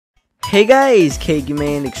Hey guys,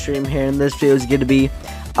 KGman Extreme here, and this video is going to be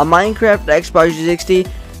a Minecraft Xbox 360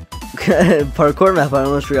 parkour map. I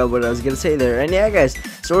almost forgot what I was going to say there. And yeah guys,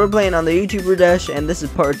 so we're playing on the YouTuber Dash, and this is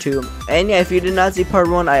part 2. And yeah, if you did not see part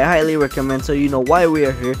 1, I highly recommend, so you know why we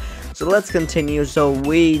are here. So let's continue. So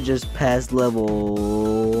we just passed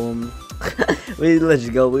level... let's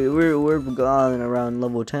go. We're gone around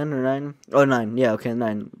level 10 or 9. Oh, 9. Yeah, okay,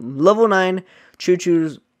 9. Level 9,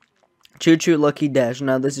 Choo-Choo Lucky Dash.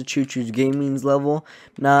 Now this is Choo-Choo's Gaming's level.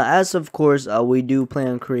 Now as of course we do play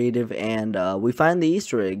on creative, and we find the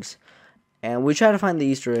Easter eggs, and we try to find the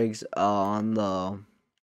Easter eggs on the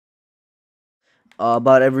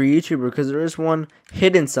about every YouTuber, because there is one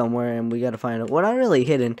hidden somewhere and we gotta find it. Well, not really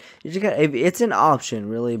hidden, you just got, it's an option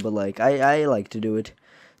really, but like I like to do it.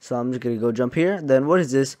 So I'm just gonna go jump here. Then what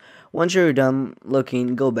is this? Once you're done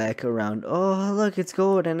looking, go back around. Oh look, it's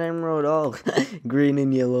gold and emerald. Oh, green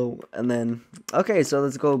and yellow. And then okay, so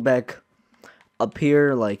let's go back up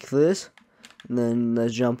here like this. And then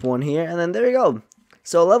let's jump one here, and then there you go.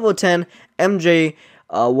 So level 10, MJ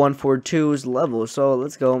 142's level. So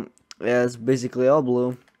let's go. Yeah, it's basically all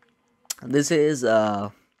blue. This is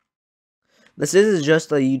just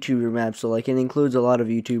a YouTuber map, so like it includes a lot of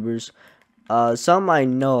YouTubers. Some I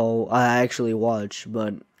know I actually watch,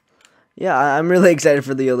 but yeah, I'm really excited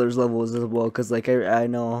for the others levels as well, because like I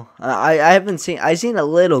know I haven't seen, I've seen a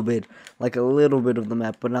little bit, like a little bit of the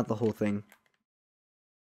map, but not the whole thing.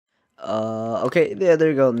 Okay, yeah, there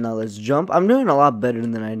you go. Now let's jump. I'm doing a lot better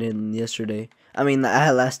than I did yesterday. I mean,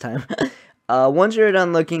 last time. Once you're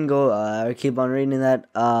done looking, go keep on reading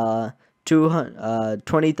that.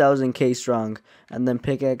 20,000k strong, and then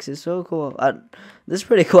pickaxe is so cool. This is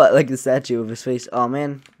pretty cool. I like the statue of his face. Oh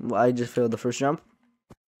man, I just failed the first jump.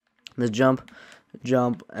 Let's jump,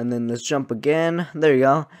 and then let's jump again. There you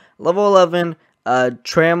go. Level 11,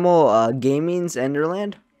 Trammel Gaming's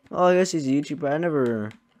Enderland. Oh, I guess he's a YouTuber. I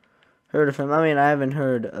never heard of him. I mean, I haven't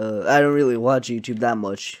heard. I don't really watch YouTube that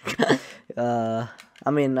much. I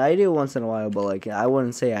mean, I do once in a while, but like I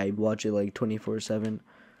wouldn't say I watch it like 24/7.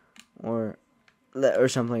 Or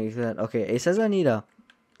something like that. Okay, it says I need a...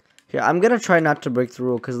 Here, I'm gonna try not to break the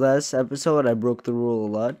rule, because last episode I broke the rule a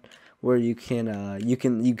lot, where you cannot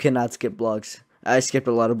skip blocks. I skipped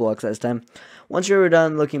a lot of blocks last time. Once you're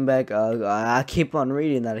done looking back, I keep on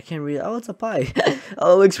reading that. I can't read. Oh, it's a pie.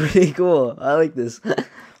 Oh, it looks pretty cool. I like this.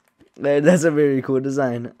 That's a very cool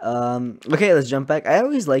design. Okay, let's jump back. I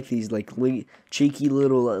always like these like cheeky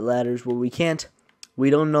little ladders where we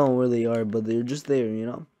don't know where they are, but they're just there, you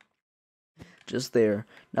know. Just there.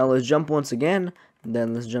 Now let's jump once again.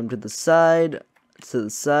 Then let's jump to the side.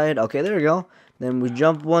 Okay, there we go. Then we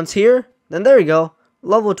jump once here. Then there we go.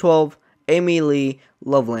 Level 12, Amy Lee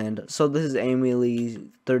Loveland. So this is Amy Lee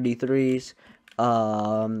 33's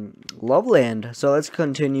Loveland. So let's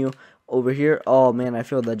continue over here. Oh man, I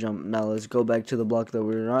failed that jump. Now let's go back to the block that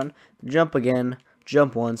we were on. Jump again.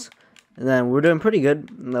 Jump once. And then we're doing pretty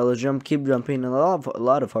good. Now let's keep jumping. A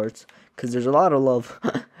lot of hearts, because there's a lot of love.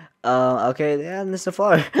 Okay, yeah, and this is a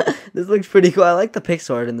flower. This looks pretty cool. I like the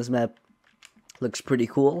pixel art in this map. Looks pretty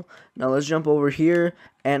cool. Now let's jump over here,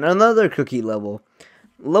 and another cookie level.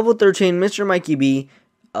 Level 13, Mr. Mikey B,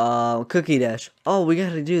 Cookie Dash. Oh, we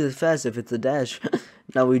gotta do this fast if it's a dash.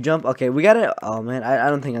 Now we jump. Okay, we gotta... Oh, man,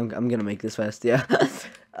 I don't think I'm gonna make this fast, yeah.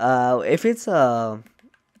 If it's, I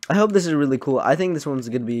hope this is really cool. I think this one's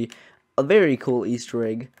gonna be a very cool Easter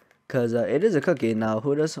egg, because it is a cookie. Now,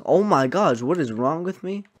 who does... Oh, my gosh, what is wrong with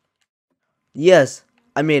me? Yes,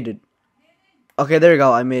 I made it. Okay, there you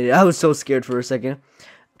go. I made it. I was so scared for a second.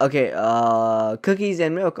 Okay, cookies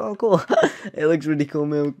and milk. Oh, cool. It looks really cool,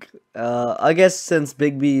 milk. I guess since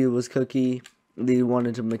Big B was cookie, they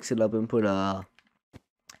wanted to mix it up and put, I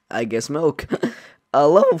guess milk.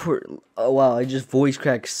 Level 4. Oh, wow, I just voice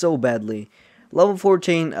cracked so badly. Level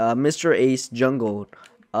 14, Mr. Ace Jungle.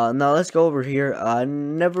 Now let's go over here. I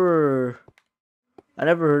never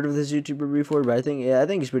heard of this YouTuber before, but I think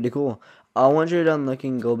it's pretty cool. Once you're done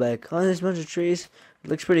looking, go back. Oh, there's a bunch of trees. It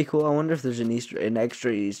looks pretty cool. I wonder if there's an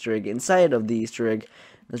extra Easter egg inside of the Easter egg.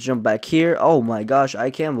 Let's jump back here. Oh my gosh, I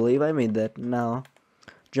can't believe I made that. Now,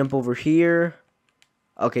 jump over here.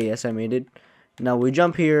 Okay, yes, I made it. Now we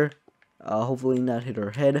jump here. Hopefully not hit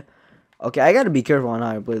our head. Okay, I gotta be careful on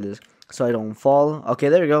how I play this, so I don't fall. Okay,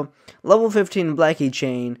 there you go. Level 15, Blackie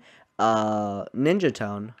Chain, Ninja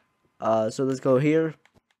Town. So let's go here.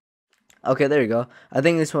 Okay, there you go. I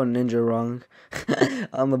think this one ninja wrong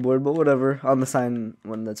on the board, but whatever. On the sign,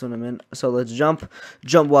 that's what I meant. So let's jump.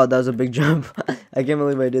 Wow, that was a big jump. I can't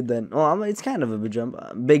believe I did that. Oh, it's kind of a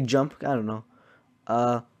big jump. I don't know.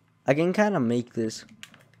 I can kind of make this.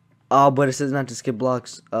 Oh, but it says not to skip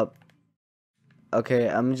blocks up. Okay,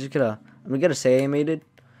 I'm gonna say I made it,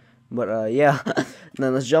 but yeah. And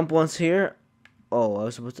then let's jump once here. Oh,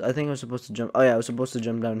 I think I was supposed to jump. Oh yeah, I was supposed to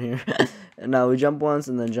jump down here. And now we jump once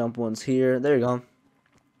and then jump once here. There you go.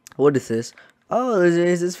 What is this? Oh,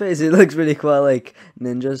 there's his face. It looks pretty cool, like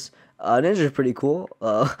ninjas. Ninja's pretty cool.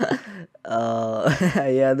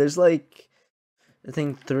 Yeah, there's like I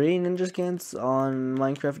think 3 ninja skins on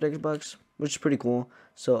Minecraft Xbox, which is pretty cool.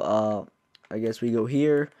 So I guess we go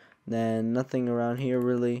here. Then nothing around here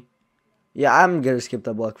really. Yeah, I'm gonna skip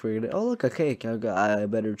that block for you. Oh look, a cake. I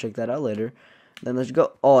better check that out later. Then let's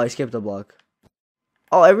go. Oh, I skipped a block.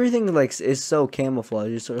 Oh, everything like is so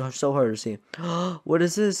camouflaged. It's so hard to see. What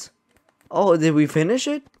is this? Oh, did we finish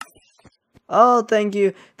it? Oh, thank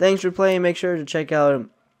you. Thanks for playing. Make sure to check out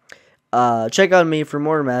me for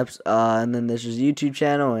more maps. And then this is YouTube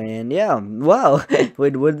channel. And yeah, wow.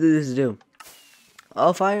 Wait, what did this do?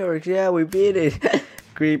 Oh, fireworks. Yeah, we beat it.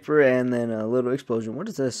 Creeper and then a little explosion. What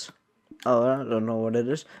is this? Oh, I don't know what it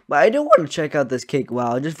is. But I do want to check out this cake.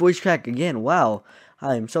 Wow, just voice crack again. Wow.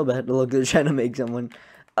 I am so bad. Look, they're trying to make someone.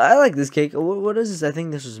 I like this cake. What is this? I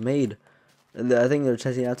think this was made. I think they're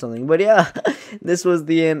testing out something. But yeah, this was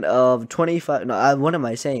the end of 25. No, what am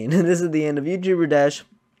I saying? This is the end of YouTuber Dash.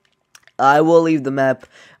 I will leave the map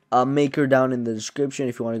maker down in the description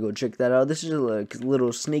if you want to go check that out. This is a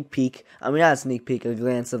little sneak peek. I mean, not a sneak peek, a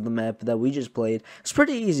glance of the map that we just played. It's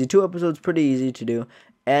pretty easy. 2 episodes, pretty easy to do.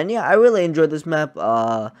 And yeah, I really enjoyed this map.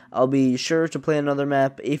 I'll be sure to play another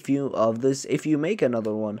map if you make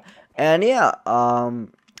another one. And yeah,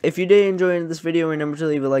 if you did enjoy this video, remember to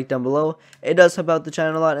leave a like down below. It does help out the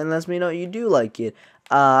channel a lot and lets me know you do like it.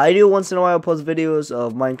 I do once in a while post videos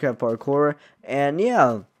of Minecraft parkour. And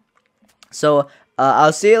yeah, so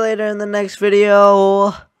I'll see you later in the next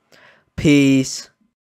video. Peace.